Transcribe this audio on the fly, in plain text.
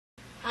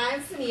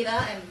I'm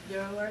Sanita, and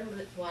you're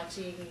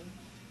watching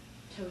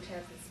Toe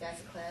Taps and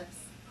Spastic Clubs,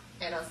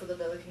 and also the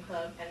Billiken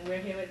Club, and we're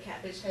here with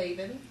Catfish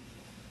Haven.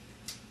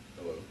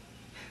 Hello.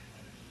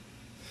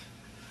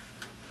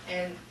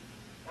 And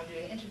I'm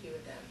doing an interview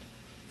with them.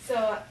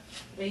 So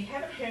we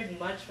haven't heard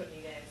much from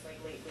you guys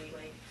lately.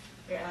 Like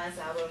your last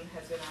album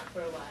has been out for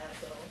a while.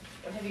 So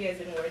what have you guys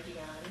been working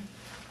on?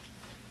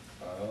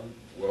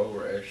 Well,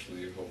 we're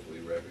actually hopefully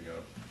wrapping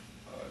up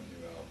a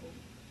new album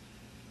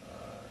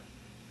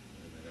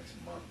in the next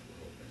month.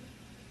 We're hoping.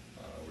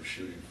 We're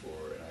shooting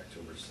for an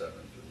October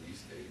 7th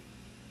release date,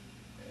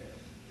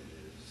 and it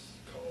is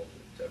called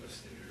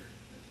Devastator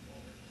at the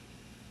moment.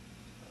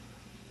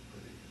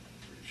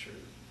 Pretty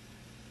sure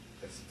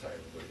that's the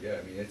title. But yeah,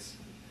 I mean, it's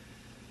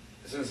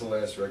since the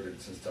last record,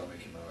 since Tell Me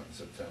came out in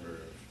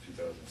September of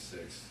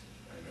 2006.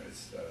 I know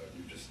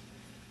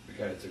we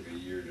kind of took a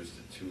year just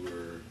to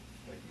tour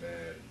like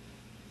mad,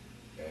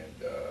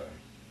 and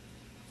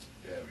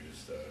yeah, we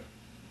just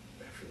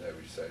after that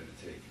we decided to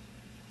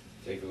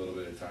take a little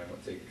bit of time,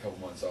 take a couple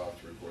months off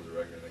to record the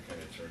record, and that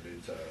kind of turned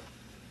into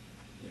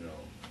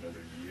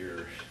another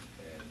year.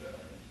 And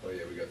oh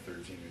yeah, we got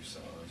 13 new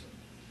songs, and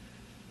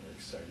we're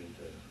excited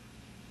to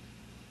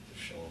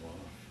show them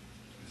off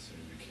as soon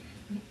as we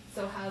can.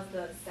 So how's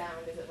the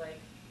sound? Is it like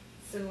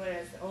similar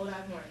as the old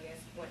album, or you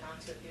guys went on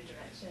to a new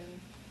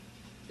direction?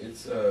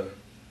 It's I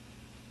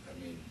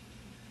mean,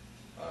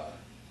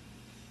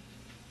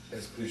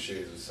 as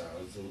cliche as it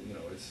sounds,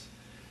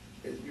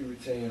 we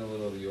retain a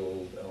little of the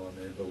old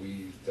element, but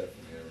we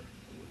definitely are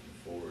looking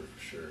forward for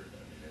sure.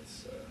 I mean,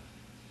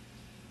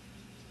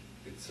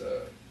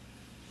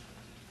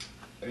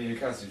 I mean, you're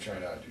constantly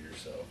trying to outdo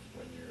yourself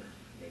when you're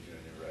making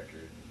a new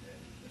record,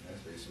 and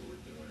that's basically what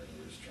we're doing. And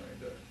we're just trying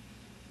to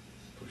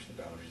push the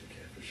boundaries of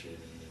Catfish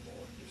Haven even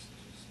more, and just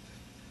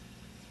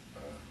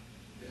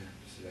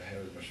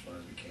have as much fun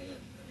as we can.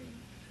 I mean,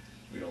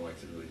 we don't like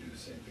to really do the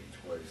same thing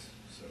twice,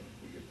 so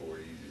we get bored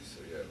easy.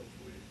 So yeah,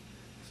 hopefully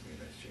it's gonna be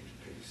a nice change of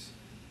pace.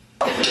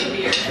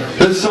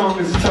 This song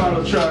is the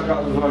title track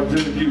out of our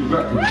debut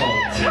record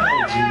called Tell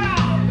Me.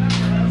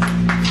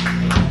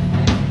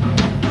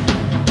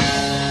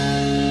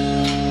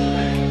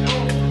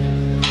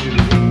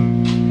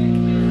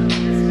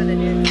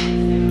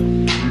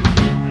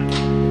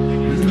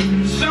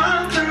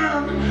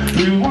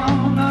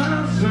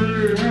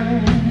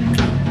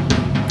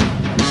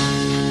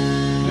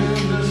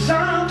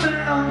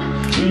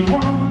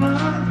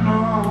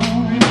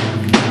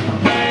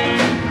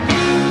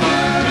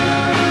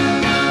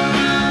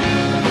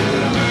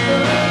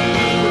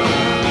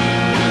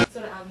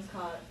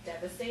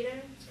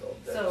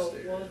 So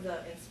what was the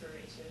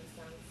inspiration?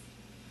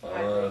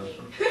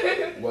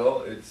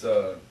 Well, it's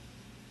I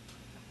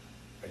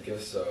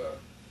guess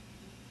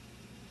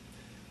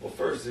well,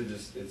 first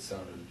it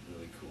sounded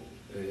really cool.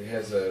 It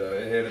has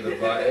it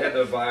had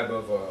the vibe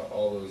of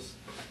all those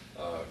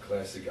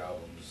classic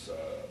albums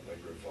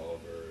like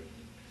Revolver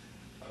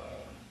and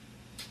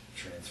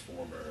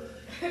Transformer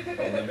and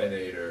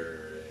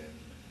Eliminator, and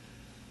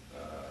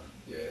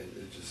yeah,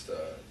 it just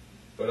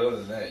but other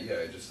than that,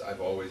 yeah,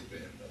 I've always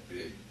been a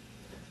big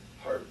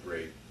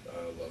heartbreak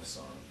love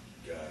song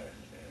guy,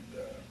 and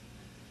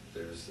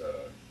there's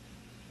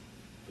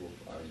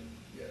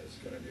there's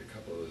gonna be a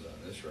couple of those on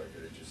this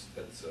record.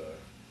 That's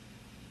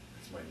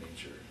my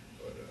nature,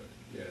 but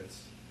yeah,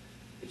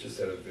 it just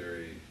had a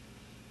very,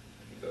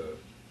 I think the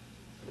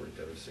word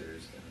Devastator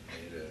is kind of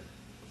made it.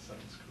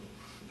 Sounds cool.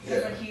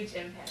 It has a huge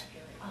impact.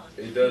 You're like,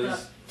 oh, it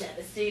does.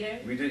 Devastator.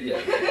 We did,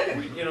 yeah.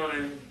 You know what I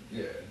mean?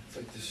 Yeah, it's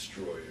like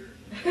Destroyer.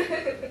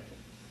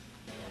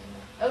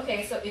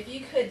 Okay, so if you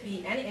could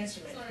be any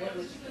instrument, what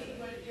would you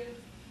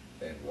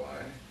be? And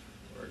why?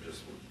 Or you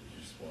just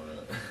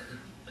wanna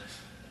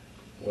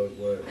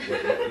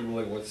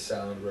what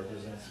sound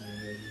represents me,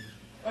 maybe?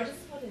 Or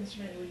just what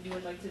instrument you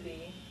would like to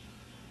be?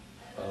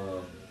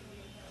 Wow,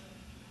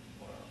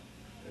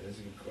 that is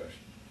a good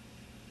question.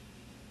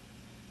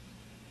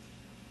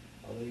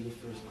 I'll let you go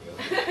first, Bill.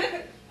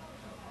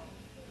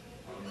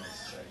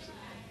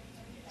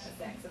 A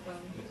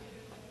saxophone.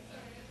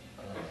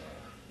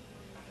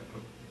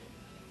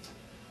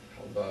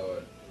 How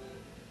about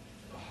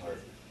a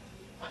harp?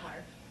 A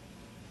harp.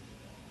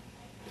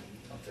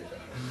 I'll take a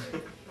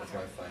harp. That's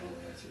my final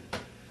answer.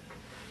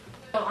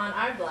 So on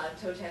our blog,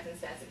 Toe Taps and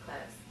Spastic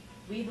Clubs,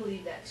 we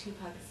believe that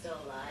Tupac is still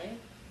alive.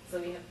 So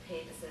we have a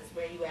page that says,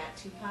 "Where you at,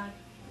 Tupac?"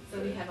 So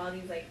we have all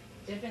these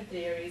different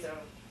theories, or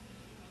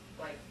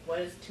what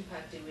is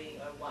Tupac doing,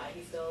 or why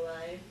he's still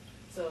alive.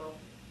 So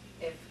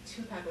if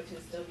Tupac were to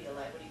still be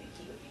alive, what do you think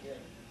he would be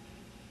doing?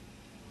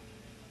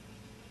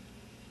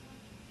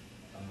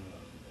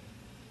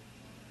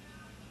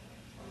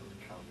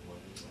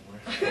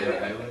 Somewhere.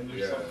 Island or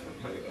Yeah, something.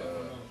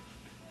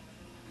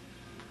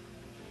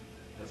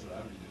 That's what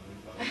I'd be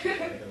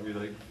doing.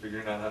 I'd be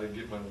figuring out how to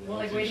get my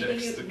where do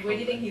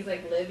you think he's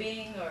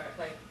living, or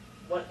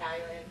what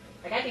island?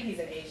 I think he's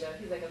in Asia.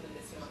 He's like a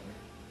Buddhist monk,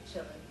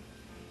 chilling.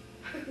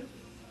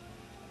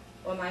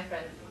 Well, my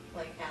friend,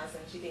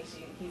 Allison, she thinks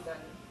he's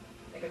on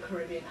a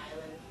Caribbean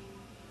island,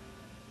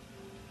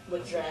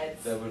 with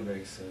dreads. That would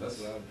make sense. That's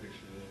what I would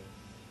picture, yeah.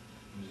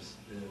 And just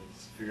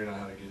figuring out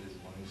how to get his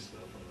money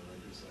stuff on the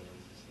record sales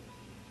and stuff.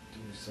 Do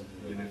something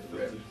Getting like it the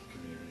rap filtered.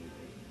 community,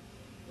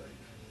 like,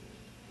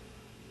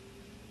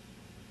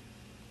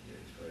 yeah,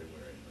 he's probably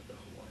wearing like a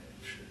Hawaiian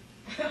shirt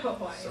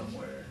Hawaiian.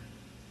 somewhere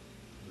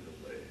with a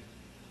lay.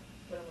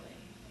 What a way.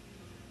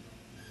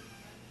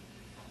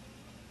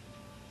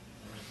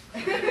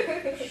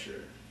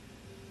 Sure.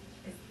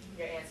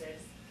 Your answer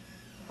is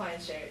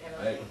Hawaiian shirt and a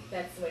I- lei.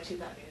 That's what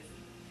Tupac is.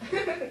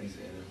 He's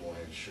in a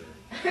Hawaiian shirt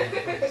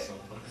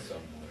somewhere.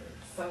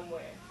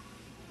 Somewhere.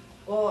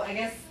 Well, I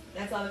guess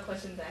that's all the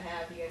questions I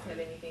have. Do you guys have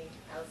anything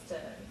else to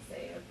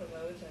say or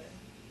promote? Or?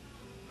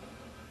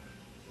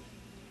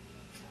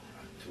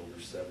 October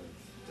 7th,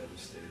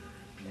 Devastator.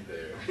 Be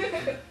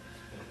there.